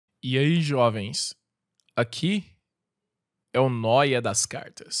E aí, jovens? Aqui é o Nóia das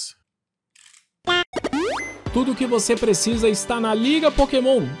Cartas. Tudo o que você precisa está na Liga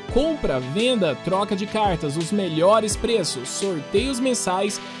Pokémon. Compra, venda, troca de cartas, os melhores preços, sorteios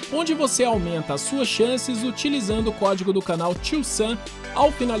mensais, onde você aumenta as suas chances utilizando o código do canal TiuSam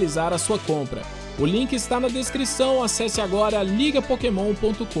ao finalizar a sua compra. O link está na descrição, acesse agora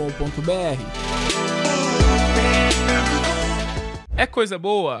ligapokémon.com.br. É coisa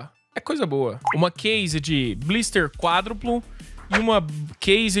boa? É coisa boa. Uma case de blister quádruplo e uma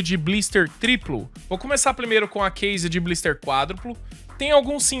case de blister triplo. Vou começar primeiro com a case de blister quádruplo. Tem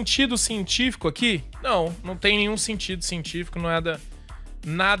algum sentido científico aqui? Não, não tem nenhum sentido científico, nada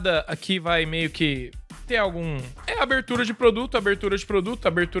aqui vai meio que ter algum... É abertura de produto, abertura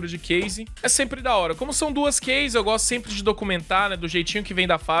de case. É sempre da hora. Como são duas cases, eu gosto sempre de documentar, né, do jeitinho que vem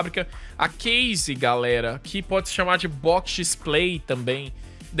da fábrica. A case, galera, que pode se chamar de box display também.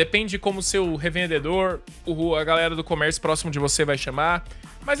 Depende de como o seu revendedor, a galera do comércio próximo de você vai chamar.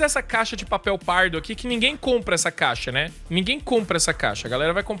 Mas essa caixa de papel pardo aqui, que ninguém compra essa caixa, né? Ninguém compra essa caixa. A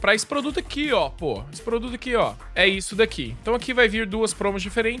galera vai comprar esse produto aqui, ó. Pô, esse produto aqui, ó. É isso daqui. Então aqui vai vir duas promos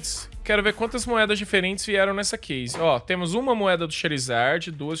diferentes. Quero ver quantas moedas diferentes vieram nessa case. Ó, temos uma moeda do Charizard,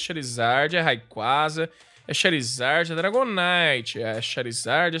 duas Charizard, é Rayquaza, é Charizard, é Dragonite, é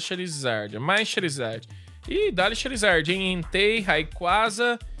Charizard, é mais Charizard. Ih, dá-lhe Charizard, hein? Entei,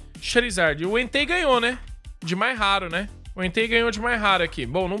 Rayquaza, Charizard. O Entei ganhou, né? De mais raro, né? O Entei ganhou de mais raro aqui.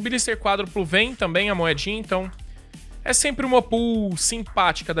 Bom, no blister quádruplo vem também a moedinha, então... É sempre uma pool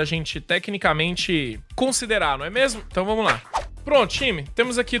simpática da gente, tecnicamente, considerar, não é mesmo? Então vamos lá. Pronto, time.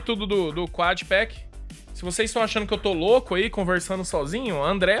 Temos aqui tudo do Quad Pack. Se vocês estão achando que eu tô louco aí, conversando sozinho, a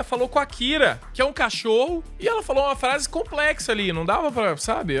Andrea falou com a Kira, que é um cachorro, e ela falou uma frase complexa ali. Não dava pra,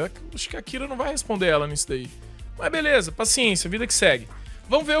 sabe? Eu acho que a Kira não vai responder ela nisso daí. Mas beleza, paciência, vida que segue.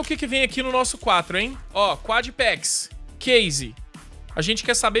 Vamos ver o que vem aqui no nosso 4, hein? Ó, Quad Packs. Case. A gente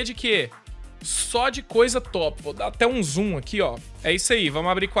quer saber de quê? Só de coisa top. Vou dar até um zoom aqui, ó. É isso aí.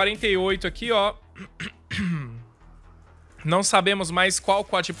 Vamos abrir 48 aqui, ó. Não sabemos mais qual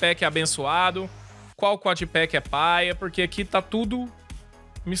Quad Pack é abençoado, qual Quad Pack é paia, porque aqui tá tudo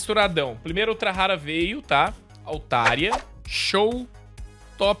misturadão. Primeiro ultra rara veio, tá? Altária. Show.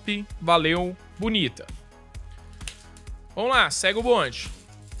 Top. Valeu. Bonita. Vamos lá. Segue o bonde.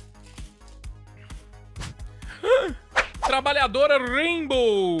 Trabalhadora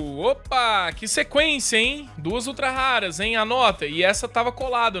Rainbow. Opa, que sequência, hein? Duas ultra raras, hein? Anota. E essa tava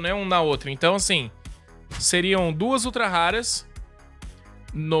colado, né? Um na outra. Então, assim, seriam duas ultra raras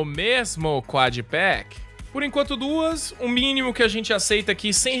no mesmo Quad Pack. Por enquanto, duas. O mínimo que a gente aceita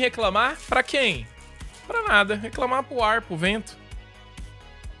aqui sem reclamar. Pra quem? Pra nada. Reclamar pro ar, pro vento.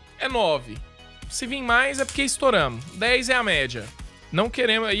 É 9. Se vir mais é porque estouramos. 10 é a média. Não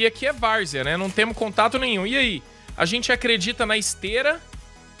queremos... E aqui é várzea, né? Não temos contato nenhum. E aí? A gente acredita na esteira,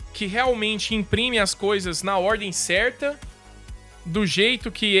 que realmente imprime as coisas na ordem certa, do jeito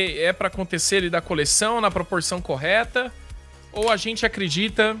que é pra acontecer ali da coleção, na proporção correta, ou a gente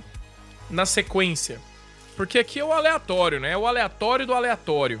acredita na sequência? Porque aqui é o aleatório, né? É o aleatório do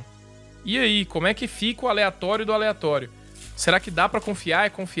aleatório. E aí, como é que fica o aleatório do aleatório? Será que dá pra confiar? É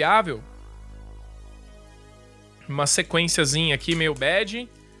confiável? Uma sequenciazinha aqui meio bad,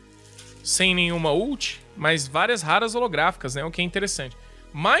 sem nenhuma ult, mas várias raras holográficas, né? O que é interessante.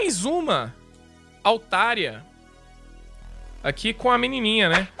 Mais uma altária aqui com a menininha,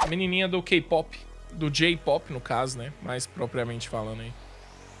 né? A menininha do K-pop, do J-pop, no caso, né? Mais propriamente falando aí.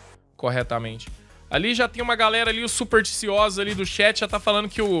 Corretamente. Ali já tem uma galera ali, os supersticiosos ali do chat, já tá falando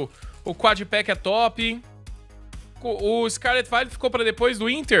que o Quad Pack é top. O Scarlet Violet ficou pra depois do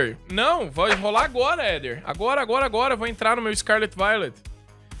Inter? Não, vai rolar agora, Éder. Agora. Vou entrar no meu Scarlet Violet.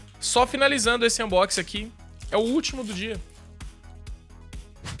 Só finalizando esse unboxing aqui. É o último do dia.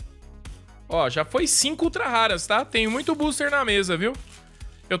 Ó, já foi 5 ultra raras, tá? Tem muito booster na mesa, viu?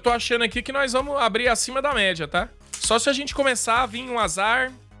 Eu tô achando aqui que nós vamos abrir acima da média, tá? Só se a gente começar a vir um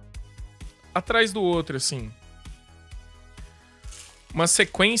azar atrás do outro, assim. Uma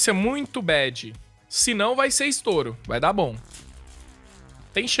sequência muito bad. Se não, vai ser estouro. Vai dar bom.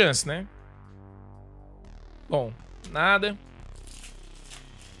 Tem chance, né? Bom, nada.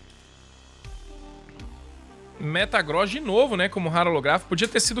 Metagross de novo, né? Como raro holográfico. Podia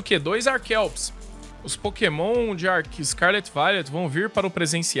ter sido o quê? 2 Arkelps. Os Pokémon de Scarlet Violet vão vir para o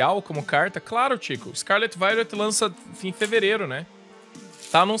presencial como carta? Claro, Tico. Scarlet Violet lança em fevereiro, né?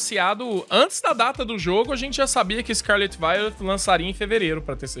 Tá anunciado... Antes da data do jogo, a gente já sabia que Scarlet Violet lançaria em fevereiro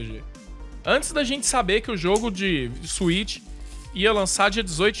para TCG. Antes da gente saber que o jogo de Switch ia lançar dia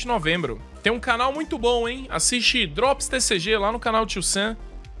 18 de novembro. Tem um canal muito bom, hein? Assiste Drops TCG lá no canal TiuSam.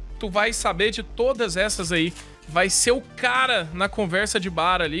 tu vai saber de todas essas aí. Vai ser o cara na conversa de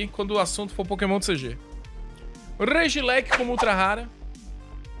bar ali, quando o assunto for Pokémon do CG. Regieleki como ultra rara.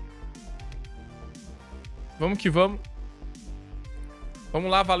 Vamos que vamos. Vamos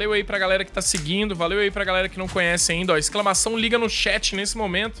lá, valeu aí pra galera que tá seguindo, valeu aí pra galera que não conhece ainda, ó. Exclamação liga no chat nesse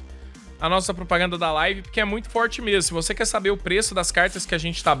momento. A nossa propaganda da live, porque é muito forte mesmo. Se você quer saber o preço das cartas que a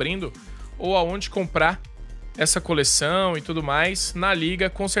gente tá abrindo, ou aonde comprar essa coleção e tudo mais, na liga,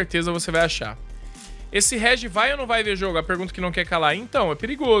 com certeza você vai achar. Esse Reg vai ou não vai ver jogo? A pergunta que não quer calar. Então, é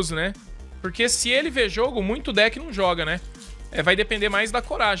perigoso, né? Porque se ele vê jogo, muito deck não joga, né? Vai depender mais da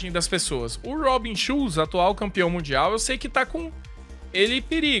coragem das pessoas. O Robin Schulz, atual campeão mundial, eu sei que tá com... Ele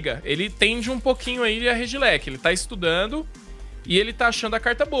periga, ele tende um pouquinho aí a Regieleki. Ele tá estudando e ele tá achando a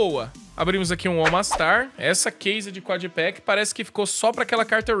carta boa. Abrimos aqui um Almastar. Essa case de Quadpack parece que ficou só pra aquela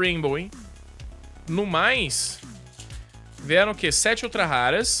carta Rainbow, hein? No mais, vieram o quê? 7 ultra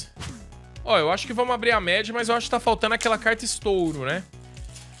raras. Ó, eu acho que vamos abrir a média, mas eu acho que tá faltando aquela carta estouro, né?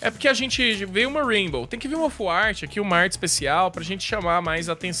 É porque a gente veio uma Rainbow. Tem que vir uma Full Art aqui, uma arte especial pra gente chamar mais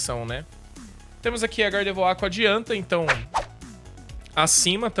atenção, né? Temos aqui a Gardevoir com adianta, então...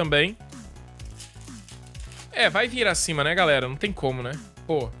 Acima também. Vai vir acima, né, galera? Não tem como, né?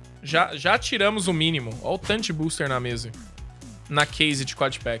 Pô, já tiramos o mínimo. Ó o Tante Booster na mesa. Na case de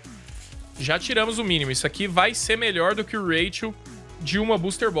Quadpack. Já tiramos o mínimo. Isso aqui vai ser melhor do que o ratio de uma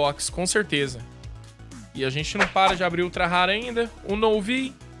Booster Box, com certeza. E a gente não para de abrir Ultra Rara ainda. O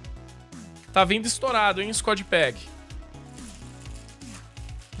Novi tá vindo estourado, hein, esse Quadpack.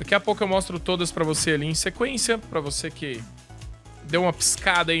 Daqui a pouco eu mostro todas pra você ali em sequência. Pra você que deu uma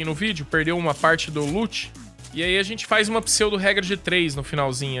piscada aí no vídeo, perdeu uma parte do loot. E aí a gente faz uma pseudo regra de 3 no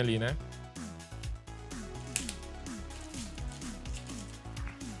finalzinho ali, né?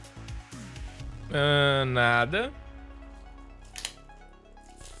 Nada.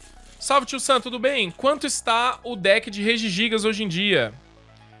 Salve, TiuSam, tudo bem? Quanto está o deck de Regigigas hoje em dia?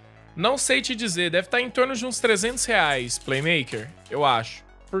 Não sei te dizer, deve estar em torno de uns R$300, Playmaker, eu acho.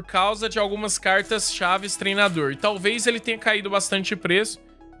 Por causa de algumas cartas chaves treinador. E talvez ele tenha caído bastante de preço.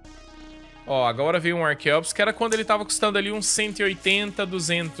 Ó, agora veio um Arceus, que era quando ele tava custando ali uns 180,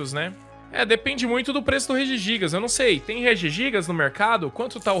 200, né? Depende muito do preço do Regigigas. Eu não sei, tem Regigigas no mercado?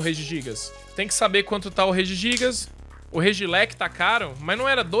 Quanto tá o Regigigas? Tem que saber quanto tá o Regigigas. O Regieleki tá caro, mas não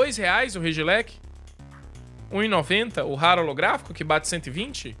era R$2 o Regieleki? R$1,90? O raro holográfico que bate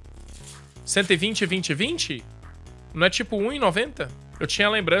 120? 120 e 20 20? Não é tipo R$1,90? Eu tinha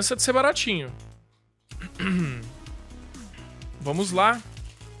a lembrança de ser baratinho. Vamos lá.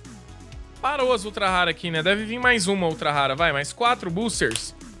 Parou as ultra rara aqui, né? Deve vir mais uma ultra rara, vai. Mais 4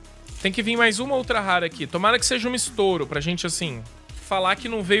 boosters. Tem que vir mais uma ultra rara aqui. Tomara que seja um estouro pra gente, assim, falar que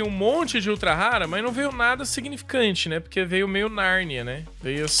não veio um monte de ultra rara, mas não veio nada significante, né? Porque veio meio Nárnia, né?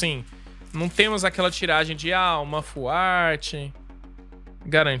 Veio assim... Não temos aquela tiragem de, uma full art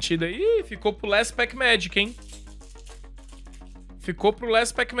garantida. Ih, ficou pro Last Pack Magic, hein? Ficou pro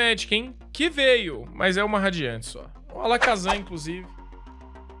Last Pack Magic, hein? Que veio, mas é uma radiante só. O Alakazam, inclusive,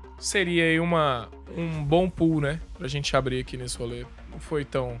 seria aí um bom pool, né? Pra gente abrir aqui nesse rolê. Não foi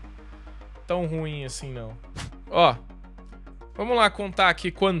tão ruim assim, não. Ó, vamos lá contar aqui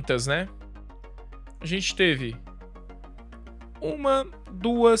quantas, né? A gente teve 1,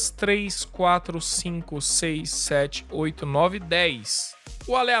 2, 3, 4, 5, 6, 7, 8, 9, 10.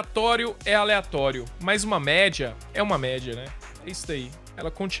 O aleatório é aleatório, mas uma média é uma média, né? É isso daí. Ela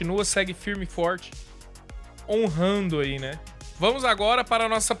continua, segue firme e forte, honrando aí, né? Vamos agora para a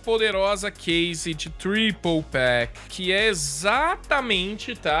nossa poderosa case de Triple Pack, que é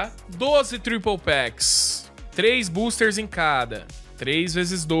exatamente, tá? 12 Triple Packs. 3 boosters em cada. 3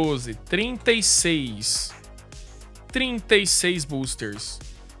 vezes 12. 36. 36 boosters.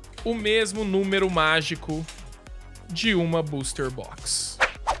 O mesmo número mágico de uma Booster Box.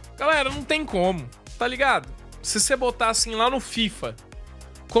 Galera, não tem como, tá ligado? Se você botar assim lá no FIFA,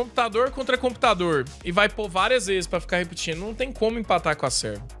 computador contra computador, e vai pôr várias vezes pra ficar repetindo, não tem como empatar com a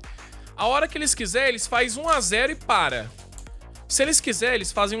serva. A hora que eles quiserem, eles fazem 1 a 0 e para. Se eles quiserem,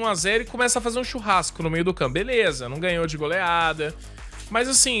 eles fazem 1 a 0 e começam a fazer um churrasco no meio do campo. Beleza, não ganhou de goleada. Mas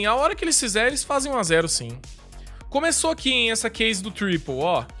assim, a hora que eles fizerem, eles fazem 1 a 0 sim. Começou aqui, hein, essa case do Triple,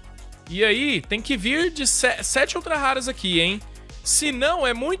 ó. E aí, tem que vir de 7 ultra raras aqui, hein. Se não,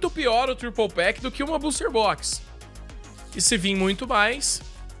 é muito pior o Triple Pack do que uma Booster Box. E se vir muito mais,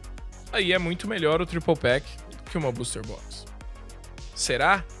 aí é muito melhor o Triple Pack do que uma Booster Box.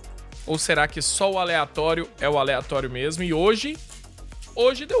 Será? Ou será que só o aleatório é o aleatório mesmo? E hoje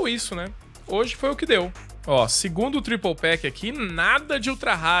deu isso, né? Hoje foi o que deu. Ó, segundo o Triple Pack aqui, nada de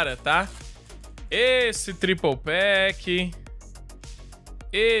ultra rara, tá? Esse Triple Pack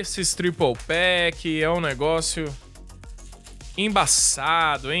Esses Triple Pack é um negócio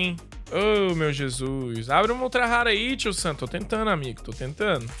embaçado, hein? Oh, meu Jesus. Abre uma ultra rara aí, TiuSam. Tô tentando, amigo. Tô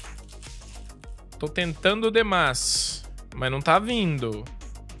tentando. Tô tentando demais. Mas não tá vindo.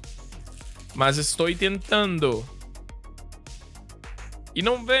 Mas estou tentando. E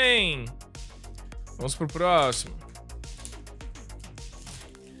não vem. Vamos pro próximo.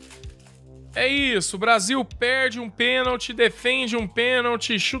 É isso. O Brasil perde um pênalti, defende um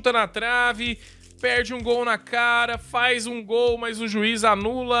pênalti, chuta na trave, perde um gol na cara, faz um gol, mas o juiz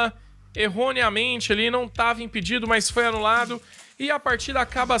anula erroneamente ali. Não estava impedido, mas foi anulado. E a partida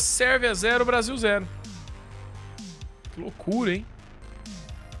acaba Sérvia 0, Brasil 0. Que loucura, hein?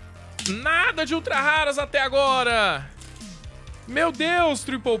 Nada de ultra raras até agora. Meu Deus,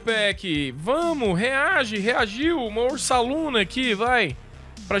 Triple Pack. Vamos, reage, reagiu. Uma ursaluna aqui, vai.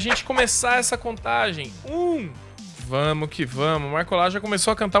 Pra gente começar essa contagem. Vamos que vamos. O Marco lá já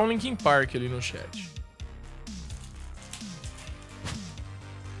começou a cantar um Linkin Park ali no chat.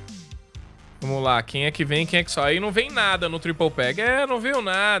 Vamos lá, quem é que vem, quem é que só? Aí não vem nada no Triple Pack. É, não veio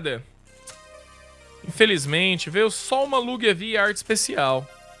nada. Infelizmente, veio só uma Lugia V arte especial.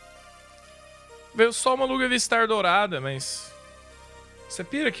 Veio só uma Lugia V Star dourada, mas... Você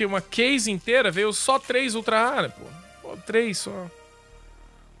pira que uma case inteira veio só 3 ultra rara, pô. Pô, 3 só.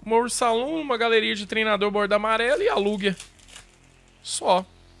 Uma Ursaluna, uma galeria de treinador borda amarela e a Lugia. Só.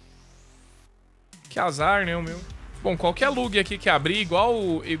 Que azar, né, o meu? Bom, qualquer Lugia aqui que abrir,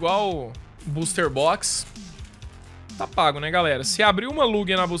 igual Booster Box, tá pago, né, galera? Se abrir uma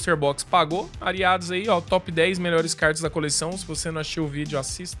Lugia na Booster Box, pagou. Ariados aí, ó, top 10 melhores cartas da coleção. Se você não assistiu o vídeo,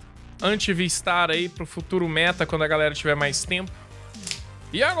 assista. Anti-V-Star aí pro futuro meta, quando a galera tiver mais tempo.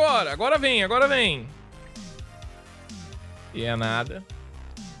 E agora? Agora vem, agora vem. E é nada.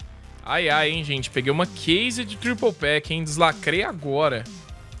 Ai, ai, hein, gente. Peguei uma case de Triple Pack, hein. Deslacrei agora.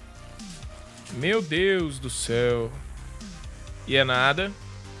 Meu Deus do céu. E é nada.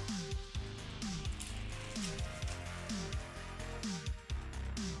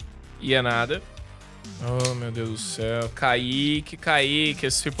 E é nada. Oh, meu Deus do céu. Kaique,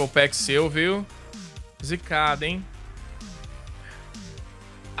 esse Triple Pack seu, viu? Zicado, hein?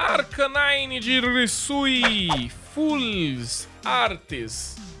 Arcanine de Risui. Fulls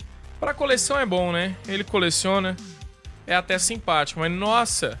Artes. Pra coleção é bom, né? Ele coleciona. É até simpático, mas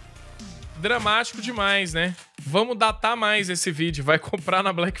nossa, dramático demais, né? Vamos datar mais esse vídeo. Vai comprar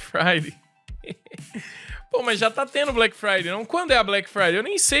na Black Friday. Pô, mas já tá tendo Black Friday, não? Quando é a Black Friday? Eu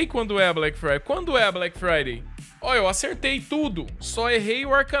nem sei quando é a Black Friday. Quando é a Black Friday? Ó, eu acertei tudo. Só errei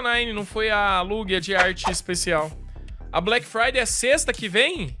o Arcanine, não foi a Lugia de arte especial. A Black Friday é sexta que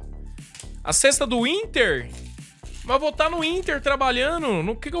vem? A sexta do Inter? Mas eu vou estar no Inter trabalhando.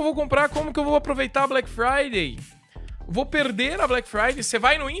 No que eu vou comprar? Como que eu vou aproveitar a Black Friday? Vou perder a Black Friday? Você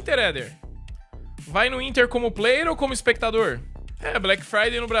vai no Inter, Éder? Vai no Inter como player ou como espectador? É, Black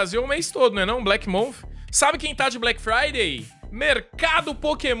Friday no Brasil é o mês todo, não é não? Black Month. Sabe quem tá de Black Friday? Mercado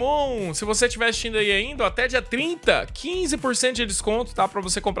Pokémon. Se você estiver assistindo aí ainda, até dia 30, 15% de desconto, tá? Pra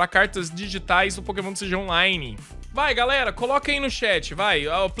você comprar cartas digitais do Pokémon TCG Online. Vai, galera, coloca aí no chat, vai,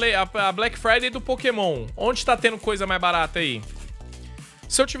 a Black Friday do Pokémon. Onde tá tendo coisa mais barata aí?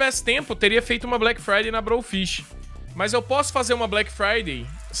 Se eu tivesse tempo, teria feito uma Black Friday na Browfish. Mas eu posso fazer uma Black Friday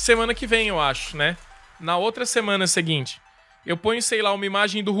semana que vem, eu acho, né? Na outra semana seguinte. Eu ponho, sei lá, uma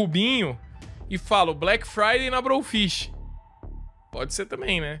imagem do Rubinho e falo Black Friday na Browfish. Pode ser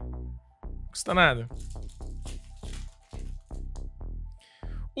também, né? Não custa nada.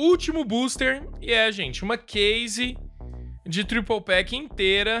 Último booster, e gente, uma case de Triple Pack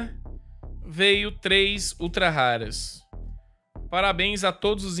inteira, veio 3 ultra raras. Parabéns a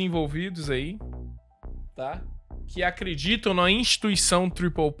todos os envolvidos aí, tá? Que acreditam na instituição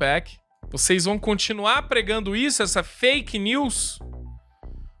Triple Pack. Vocês vão continuar pregando isso, essa fake news?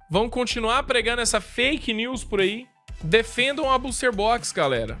 Vão continuar pregando essa fake news por aí? Defendam a Booster Box,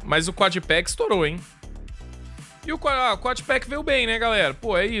 galera. Mas o Quad Pack estourou, hein? E o Quad Pack veio bem, né, galera?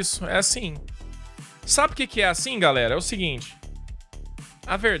 Pô, é isso, é assim. Sabe o que é assim, galera? É o seguinte.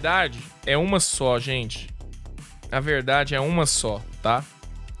 A verdade é uma só, gente. A verdade é uma só, tá?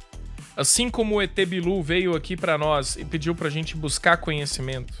 Assim como o ET Bilu veio aqui pra nós e pediu pra gente buscar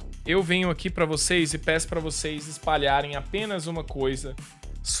conhecimento, eu venho aqui pra vocês e peço pra vocês espalharem apenas uma coisa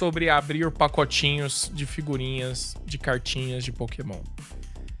sobre abrir pacotinhos de figurinhas, de cartinhas de Pokémon.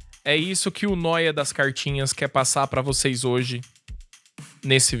 É isso que o Noia das cartinhas quer passar pra vocês hoje,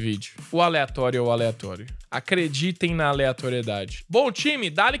 nesse vídeo. O aleatório é o aleatório. Acreditem na aleatoriedade. Bom, time,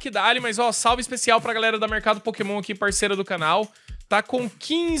 dale que dale, mas ó, salve especial pra galera da Mercado Pokémon aqui, parceira do canal. Tá com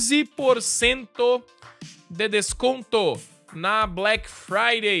 15% de desconto. na Black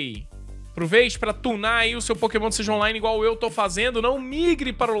Friday. Aproveite para tunar aí o seu Pokémon seja online igual eu tô fazendo. Não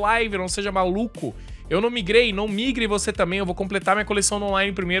migre para o live, não seja maluco. Eu não migrei, não migre você também. Eu vou completar minha coleção no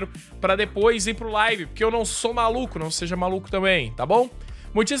online primeiro para depois ir pro live, porque eu não sou maluco, não seja maluco também, tá bom?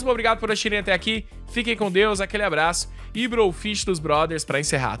 Muitíssimo obrigado por assistirem até aqui. Fiquem com Deus, aquele abraço. E Brofish dos Brothers para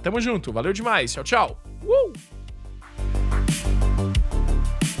encerrar. Tamo junto, valeu demais. Tchau, tchau.